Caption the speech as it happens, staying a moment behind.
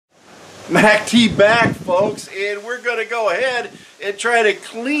MACT back, folks, and we're going to go ahead and try to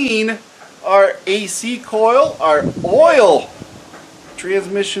clean our AC coil, our oil,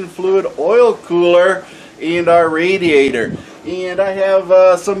 transmission fluid oil cooler, and our radiator. And I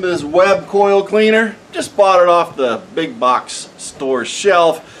have some of this web coil cleaner. Just bought it off the big box store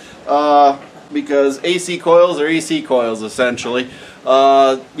shelf because AC coils are AC coils essentially. You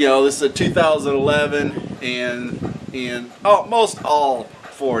know, this is a 2011, and most all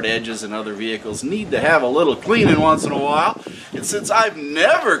Ford Edges and other vehicles need to have a little cleaning once in a while. And since I've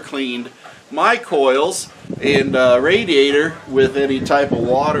never cleaned my coils and radiator with any type of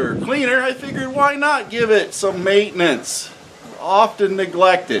water or cleaner, I figured why not give it some maintenance. Often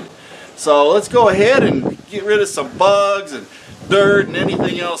neglected. So let's go ahead and get rid of some bugs and dirt and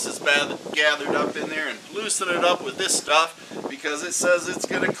anything else that's gathered up in there and loosen it up with this stuff, because it says it's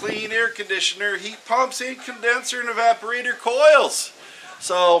going to clean air conditioner, heat pumps, and condenser and evaporator coils.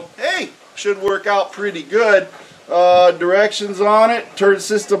 So hey, should work out pretty good. Directions on it: turn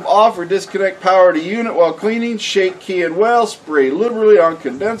system off or disconnect power to unit while cleaning, shake can well, spray liberally on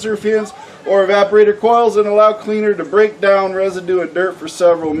condenser fins or evaporator coils, and allow cleaner to break down residue and dirt for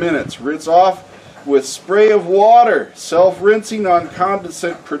several minutes. Rinse off with spray of water, self-rinsing on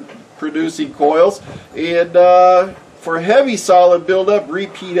condensate producing coils, and for heavy solid buildup,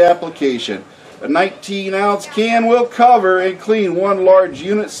 repeat application. A 19-ounce can will cover and clean one large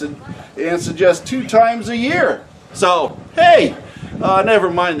unit and suggest 2 times a year. So hey, never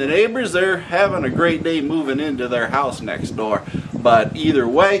mind the neighbors, they're having a great day moving into their house next door. But either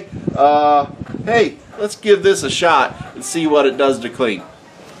way, hey, let's give this a shot and see what it does to clean.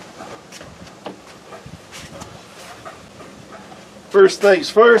 First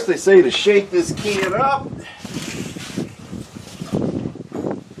things first, they say to shake this can up.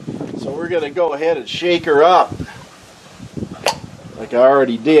 So we're going to go ahead and shake her up, like I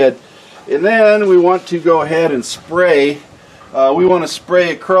already did. And then we want to go ahead and spray. We want to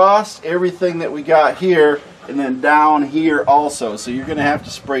spray across everything that we got here, and then down here also. So you're going to have to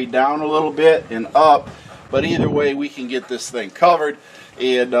spray down a little bit and up, but either way we can get this thing covered,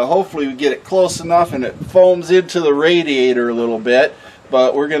 and hopefully we get it close enough and it foams into the radiator a little bit.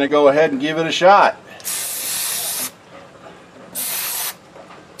 But we're going to go ahead and give it a shot.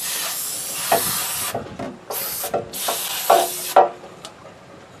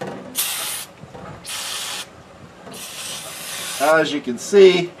 As you can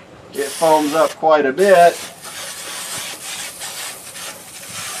see, it foams up quite a bit.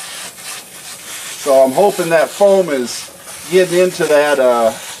 So I'm hoping that foam is getting into that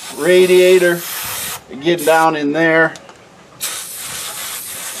radiator and getting down in there.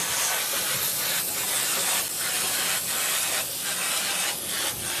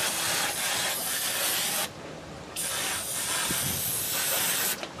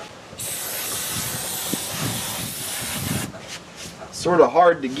 Sort of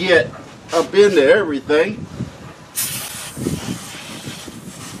hard to get up into everything.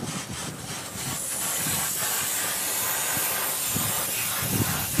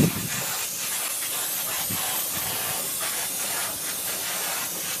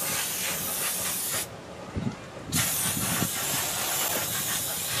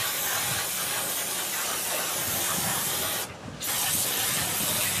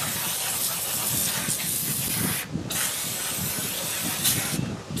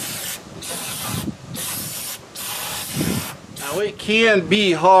 Now it can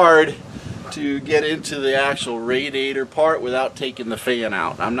be hard to get into the actual radiator part without taking the fan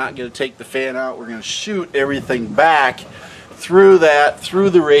out. I'm not going to take the fan out. We're going to shoot everything back through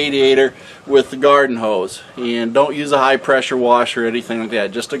the radiator with the garden hose. And don't use a high pressure wash or anything like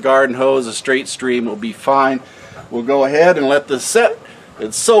that. Just a garden hose, a straight stream will be fine. We'll go ahead and let this set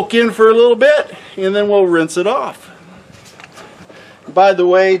and soak in for a little bit, and then we'll rinse it off. By the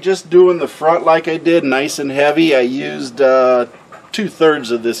way, just doing the front like I did, nice and heavy, I used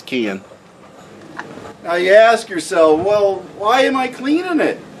 2/3 of this can. Now you ask yourself, well, why am I cleaning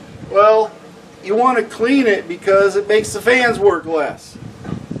it? Well, you want to clean it because it makes the fans work less.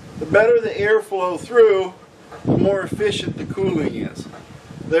 The better the airflow through, the more efficient the cooling is.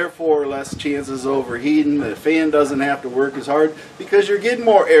 Therefore, less chances of overheating. The fan doesn't have to work as hard because you're getting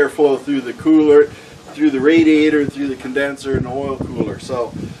more airflow through the cooler, through the radiator, through the condenser and the oil cooler.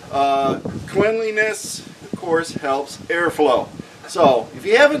 So cleanliness, of course, helps airflow. So if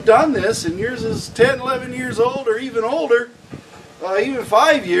you haven't done this and yours is 10, 11 years old or even older, even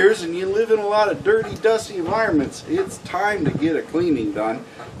 5 years, and you live in a lot of dirty, dusty environments, it's time to get a cleaning done.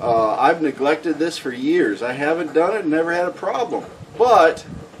 I've neglected this for years. I haven't done it, never had a problem. But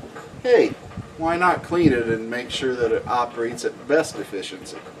hey, why not clean it and make sure that it operates at best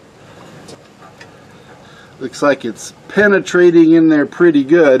efficiency? Looks like it's penetrating in there pretty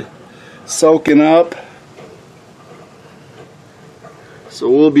good, soaking up.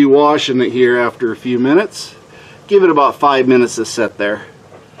 So we'll be washing it here after a few minutes. Give it about 5 minutes to set there.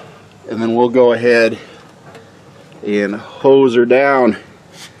 And then we'll go ahead and hose her down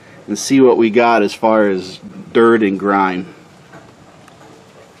and see what we got as far as dirt and grime.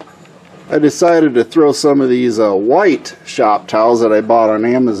 I decided to throw some of these white shop towels that I bought on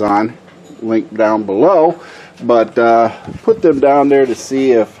Amazon, link down below, but put them down there to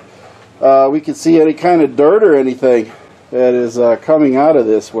see if we can see any kind of dirt or anything that is coming out of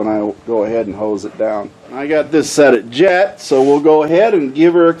this when I go ahead and hose it down. I got this set at jet, so we'll go ahead and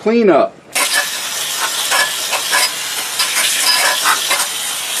give her a clean up.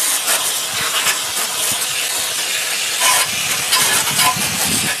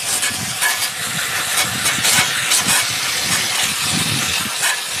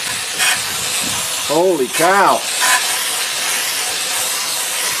 Holy cow!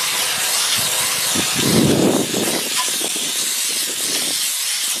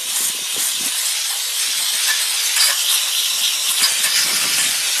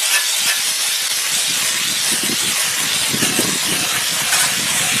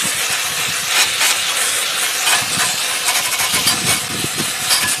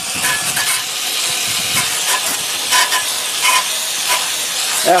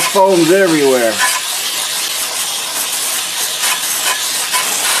 That foam's everywhere.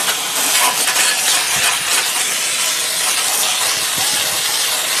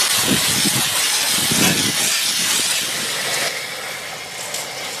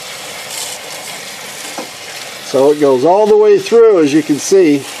 So it goes all the way through, as you can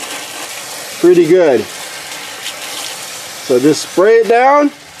see, pretty good. So just spray it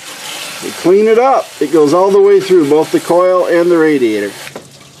down and clean it up. It goes all the way through, both the coil and the radiator.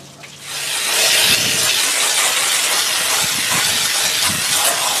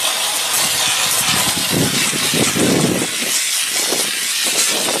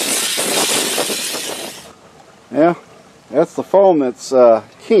 Yeah, that's the foam that's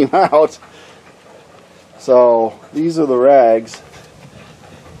came out. So these are the rags.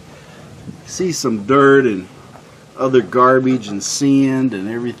 See some dirt and other garbage and sand and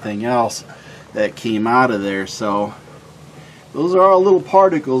everything else that came out of there. So those are all little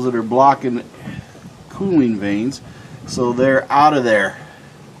particles that are blocking cooling veins. So they're out of there.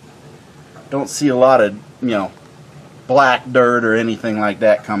 Don't see a lot of, black dirt or anything like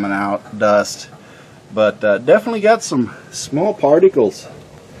that coming out, dust. But definitely got some small particles.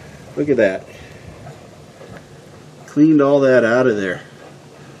 Look at that. Cleaned all that out of there.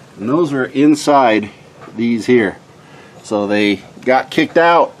 And those are inside these here. So they got kicked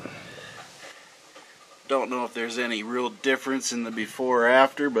out. Don't know if there's any real difference in the before or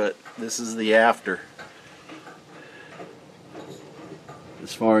after, but this is the after.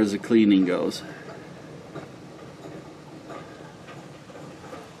 As far as the cleaning goes.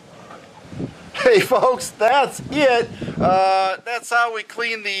 Hey folks, that's it. That's how we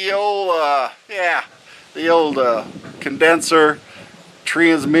clean the old condenser,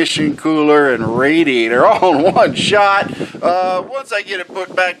 transmission cooler, and radiator all in one shot. Once I get it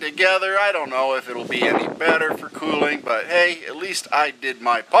put back together, I don't know if it'll be any better for cooling, but hey, at least I did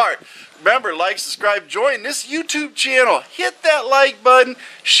my part. Remember, like, subscribe, join this YouTube channel. Hit that like button,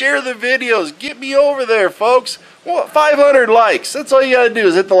 share the videos, get me over there, folks. What, 500 likes. That's all you gotta do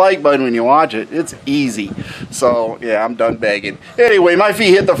is hit the like button when you watch it. It's easy. So, yeah, I'm done begging. Anyway, my feet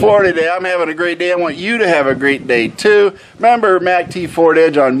hit the floor today. I'm having a great day. I want you to have a great day, too. Remember,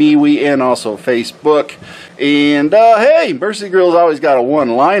 MACTFORDEDGE on MeWe and also Facebook. And, hey, Mercy Grill's always got a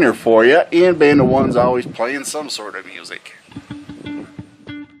one-liner for you. And Band of One's always playing some sort of music.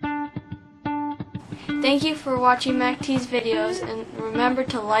 Thank you for watching MacT's videos, and remember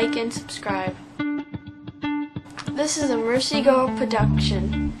to like and subscribe. This is a Mercy Girl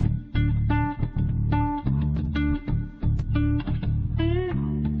production.